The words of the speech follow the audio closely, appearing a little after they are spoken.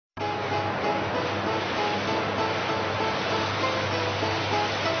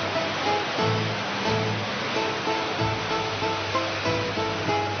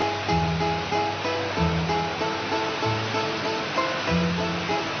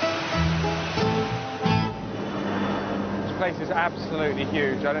place is absolutely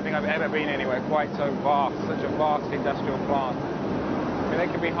huge. I don't think I've ever been anywhere quite so vast, such a vast industrial plant. I mean, they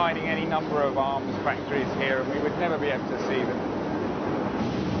could be hiding any number of arms factories here and we would never be able to see them.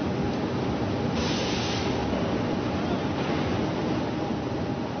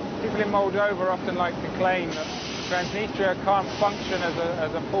 People in Moldova often like to claim that Transnistria can't function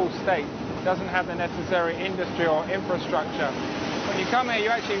as a full state, doesn't have the necessary industry or infrastructure. When you come here, you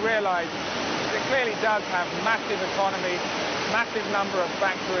actually realise that it clearly does have massive economy, massive number of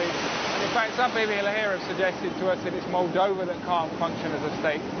factories. And in fact, some people here have suggested to us that it's Moldova that can't function as a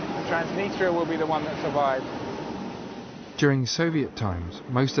state, and Transnistria will be the one that survives. During Soviet times,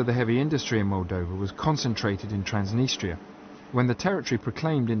 most of the heavy industry in Moldova was concentrated in Transnistria. When the territory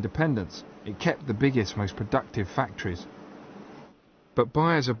proclaimed independence, it kept the biggest, most productive factories. But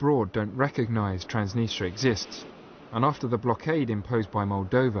buyers abroad don't recognise Transnistria exists, and after the blockade imposed by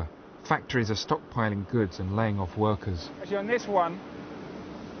Moldova, factories are stockpiling goods and laying off workers. Actually, on this one,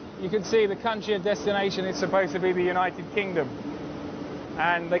 you can see the country of destination is supposed to be the United Kingdom,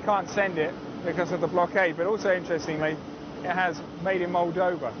 and they can't send it because of the blockade, but also interestingly, it has made in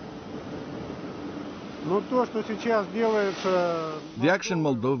Moldova. The action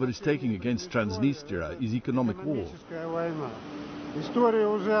Moldova is taking against Transnistria is economic war.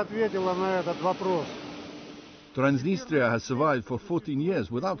 Transnistria has survived for 14 years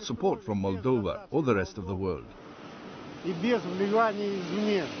without support from Moldova or the rest of the world.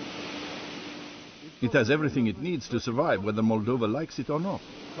 It has everything it needs to survive, whether Moldova likes it or not.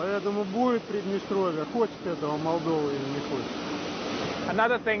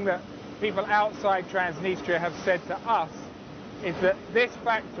 Another thing that people outside Transnistria have said to us is that this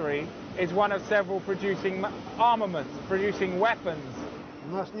factory is one of several producing armaments, producing weapons.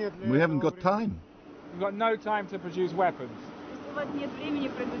 We haven't got time. We've got no time to produce weapons.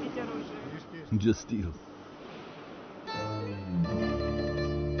 Just steal.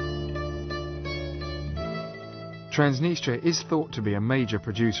 Transnistria is thought to be a major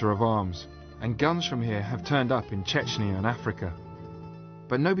producer of arms, and guns from here have turned up in Chechnya and Africa.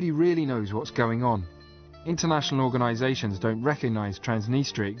 But nobody really knows what's going on. International organisations don't recognise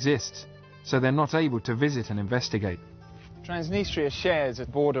Transnistria exists, so they're not able to visit and investigate. Transnistria shares a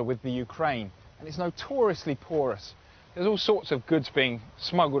border with the Ukraine, and it's notoriously porous. There's all sorts of goods being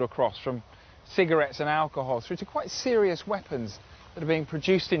smuggled across, from cigarettes and alcohol through to quite serious weapons that are being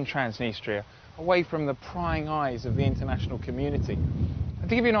produced in Transnistria, away from the prying eyes of the international community. And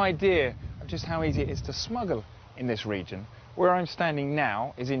to give you an idea of just how easy it is to smuggle in this region, where I'm standing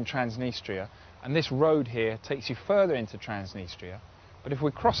now is in Transnistria, and this road here takes you further into Transnistria. But if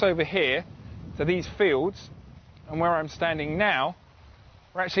we cross over here to these fields, and where I'm standing now,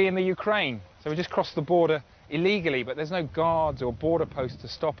 we're actually in the Ukraine. So we just crossed the border illegally, but there's no guards or border posts to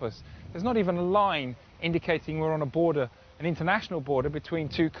stop us. There's not even a line indicating we're on a border, an international border between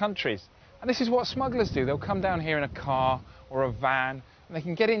two countries. And this is what smugglers do. They'll come down here in a car or a van, and they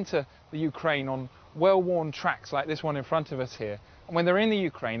can get into the Ukraine on well-worn tracks like this one in front of us here. And when they're in the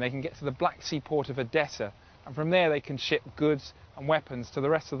Ukraine, they can get to the Black Sea port of Odessa, and from there they can ship goods and weapons to the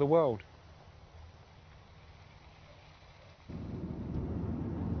rest of the world.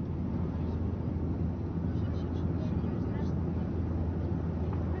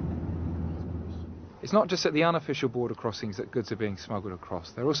 It's not just at the unofficial border crossings that goods are being smuggled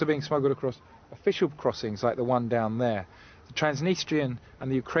across. They're also being smuggled across official crossings like the one down there. The Transnistrian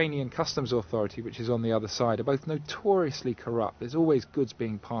and the Ukrainian Customs Authority, which is on the other side, are both notoriously corrupt. There's always goods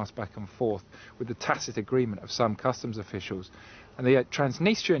being passed back and forth with the tacit agreement of some customs officials. And the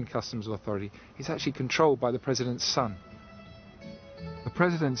Transnistrian Customs Authority is actually controlled by the president's son. The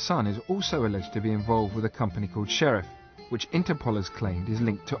president's son is also alleged to be involved with a company called Sheriff, which Interpol has claimed is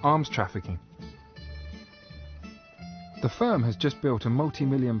linked to arms trafficking. The firm has just built a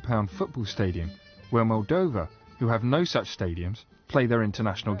multi-million-pound football stadium where Moldova, who have no such stadiums, play their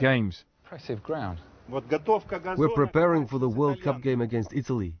international games. Impressive ground. We're preparing for the World Cup game against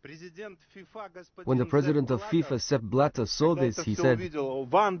Italy. When the president of FIFA, Sepp Blatter, saw this, he said,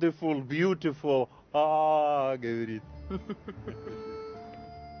 "Wonderful, beautiful,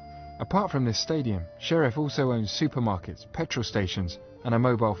 Apart from this stadium, Sheriff also owns supermarkets, petrol stations and a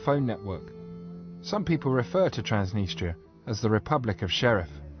mobile phone network. Some people refer to Transnistria as the Republic of Sheriff.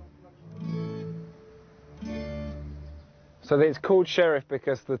 So it's called Sheriff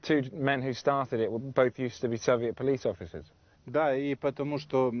because the two men who started it were both used to be Soviet police officers?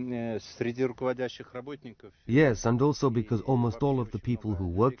 Yes, and also because almost all of the people who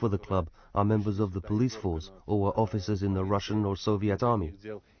work for the club are members of the police force or were officers in the Russian or Soviet army.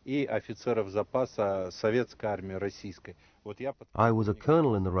 I was a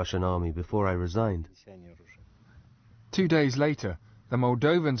colonel in the Russian army before I resigned. 2 days later, the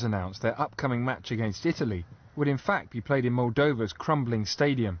Moldovans announced their upcoming match against Italy would in fact be played in Moldova's crumbling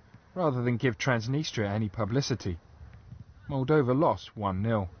stadium, rather than give Transnistria any publicity. Moldova lost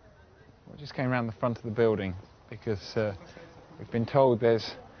 1-0. We just came around the front of the building because we've been told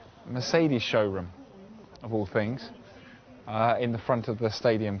there's a Mercedes showroom, of all things, in the front of the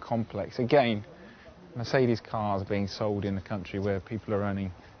stadium complex. Again, Mercedes cars being sold in the country where people are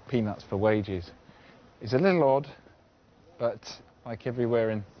earning peanuts for wages. It's a little odd, but like everywhere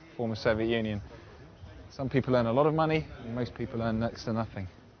in the former Soviet Union, some people earn a lot of money and most people earn next to nothing.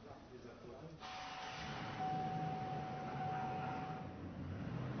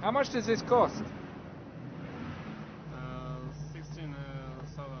 How much does this cost? $16,000.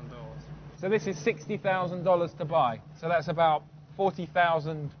 So this is $60,000 to buy. So that's about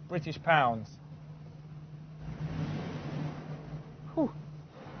 40,000 British pounds. Whew.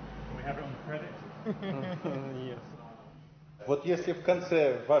 We have it on credit? Yes. Вот если в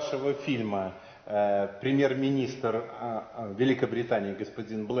конце вашего фильма премьер-министр Великобритании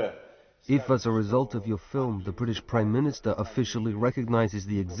господин Блэр. If, as a result of your film, the British Prime Minister officially recognizes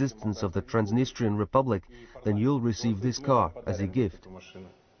the existence of the Transnistrian Republic, then you'll receive this car as a gift.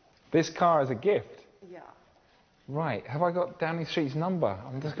 This car as a gift? Yeah. Right, have I got Downing Street's number?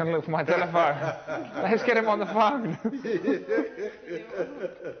 I'm just going to look for my telephone. Let's get him on the phone.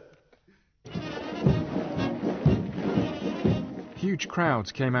 Huge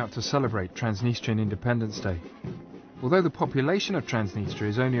crowds came out to celebrate Transnistrian Independence Day. Although the population of Transnistria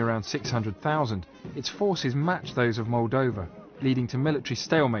is only around 600,000, its forces match those of Moldova, leading to military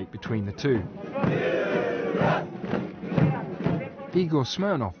stalemate between the two. Igor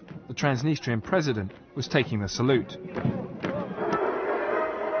Smirnov, the Transnistrian president, was taking the salute. I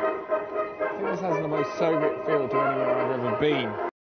think this has the most Soviet feel to anywhere I've ever been.